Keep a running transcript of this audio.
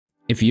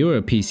If you're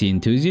a PC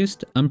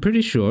enthusiast, I'm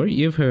pretty sure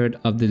you've heard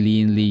of the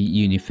Lee &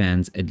 Lee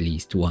Unifans at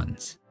least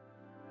once.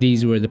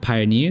 These were the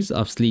pioneers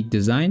of sleek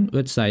design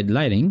with side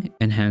lighting,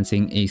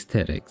 enhancing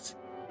aesthetics.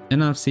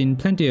 And I've seen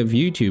plenty of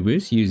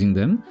YouTubers using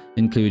them,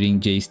 including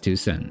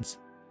Jace2Sons.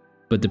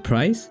 But the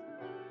price?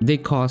 They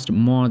cost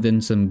more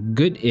than some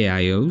good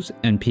AIOs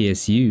and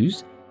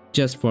PSUs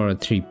just for a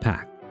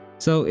 3-pack.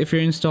 So if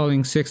you're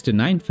installing 6 to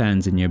 9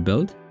 fans in your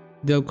build,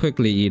 they'll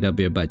quickly eat up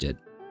your budget.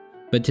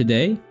 But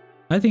today,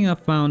 I think I've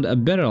found a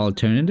better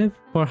alternative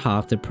for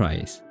half the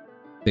price.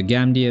 The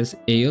Gamdias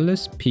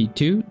Aeolus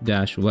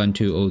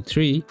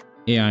P2-1203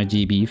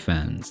 ARGB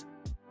fans.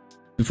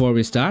 Before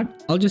we start,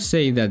 I'll just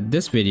say that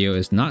this video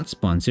is not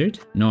sponsored,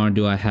 nor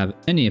do I have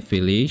any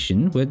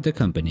affiliation with the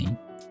company.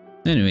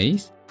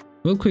 Anyways,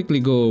 we'll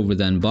quickly go over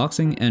the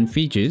unboxing and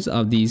features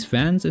of these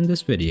fans in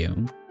this video.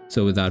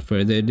 So without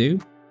further ado,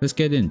 let's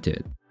get into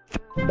it.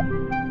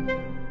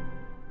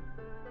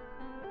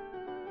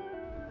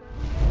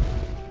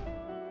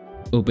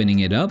 Opening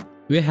it up,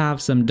 we have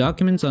some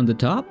documents on the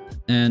top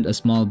and a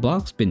small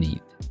box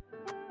beneath.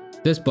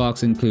 This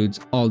box includes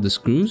all the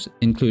screws,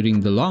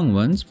 including the long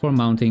ones for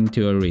mounting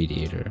to a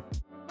radiator.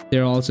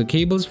 There are also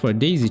cables for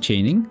daisy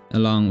chaining,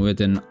 along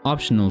with an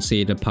optional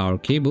SATA power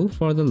cable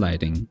for the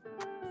lighting.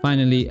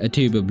 Finally, a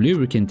tube of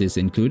lubricant is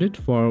included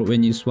for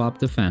when you swap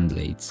the fan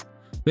blades,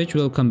 which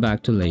we'll come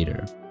back to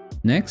later.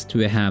 Next,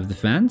 we have the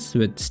fans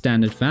with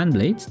standard fan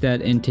blades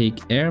that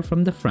intake air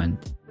from the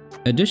front.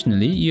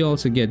 Additionally, you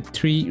also get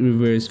 3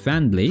 reverse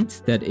fan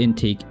blades that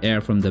intake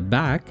air from the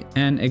back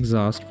and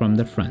exhaust from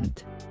the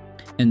front.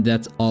 And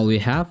that's all we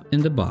have in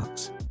the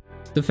box.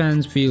 The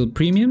fans feel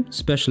premium,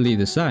 especially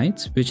the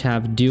sides, which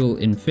have dual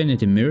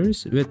infinity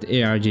mirrors with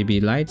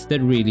ARGB lights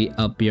that really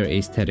up your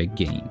aesthetic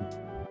game.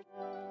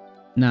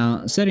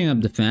 Now, setting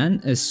up the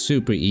fan is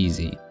super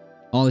easy.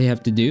 All you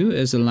have to do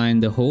is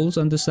align the holes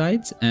on the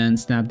sides and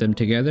snap them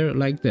together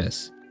like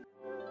this.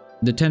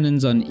 The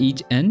tenons on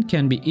each end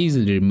can be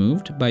easily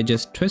removed by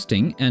just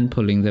twisting and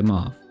pulling them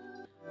off.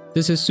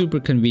 This is super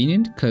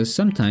convenient because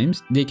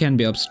sometimes they can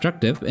be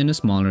obstructive in a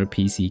smaller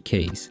PC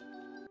case.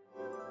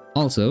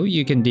 Also,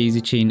 you can daisy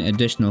chain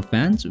additional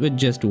fans with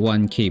just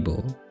one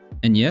cable.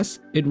 And yes,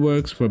 it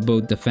works for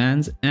both the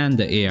fans and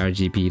the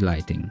ARGB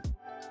lighting.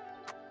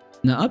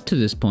 Now up to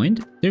this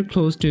point, they're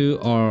close to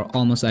or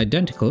almost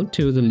identical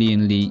to the Lee &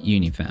 Lee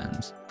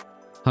Unifans.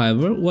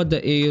 However, what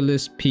the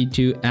Aeolus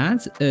P2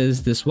 adds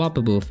is the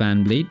swappable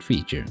fan blade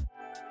feature.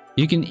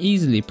 You can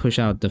easily push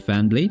out the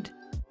fan blade,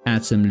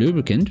 add some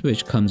lubricant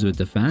which comes with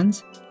the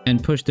fans,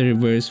 and push the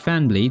reverse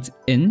fan blades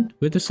in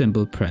with a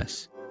simple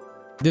press.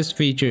 This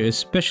feature is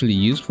especially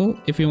useful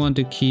if you want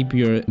to keep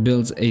your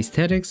build's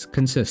aesthetics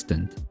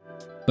consistent.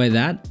 By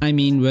that, I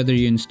mean whether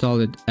you install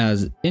it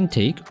as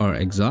intake or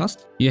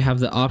exhaust, you have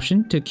the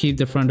option to keep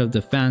the front of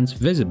the fans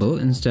visible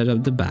instead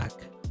of the back.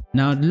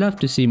 Now I'd love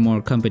to see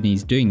more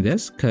companies doing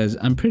this because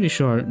I'm pretty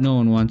sure no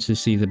one wants to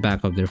see the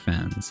back of their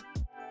fans.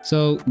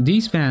 So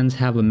these fans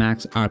have a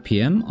max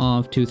RPM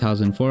of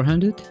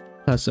 2400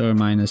 plus or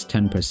minus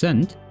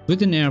 10%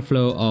 with an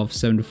airflow of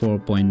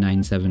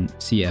 74.97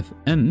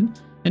 CFM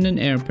and an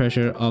air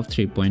pressure of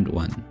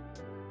 3.1.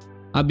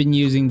 I've been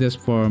using this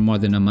for more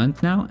than a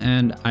month now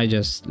and I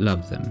just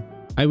love them.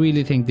 I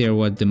really think they're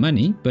worth the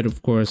money, but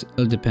of course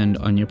it'll depend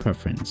on your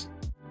preference.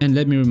 And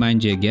let me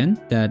remind you again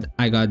that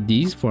I got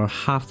these for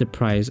half the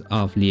price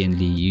of Lee &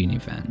 Lee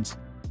Unifans.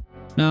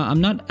 Now I'm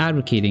not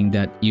advocating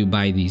that you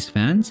buy these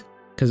fans,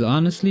 because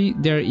honestly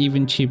there are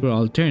even cheaper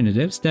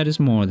alternatives that is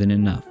more than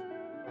enough.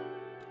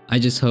 I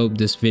just hope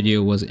this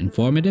video was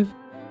informative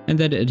and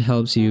that it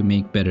helps you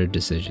make better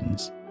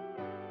decisions.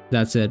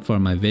 That's it for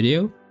my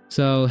video,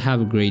 so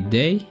have a great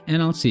day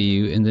and I'll see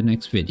you in the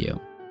next video.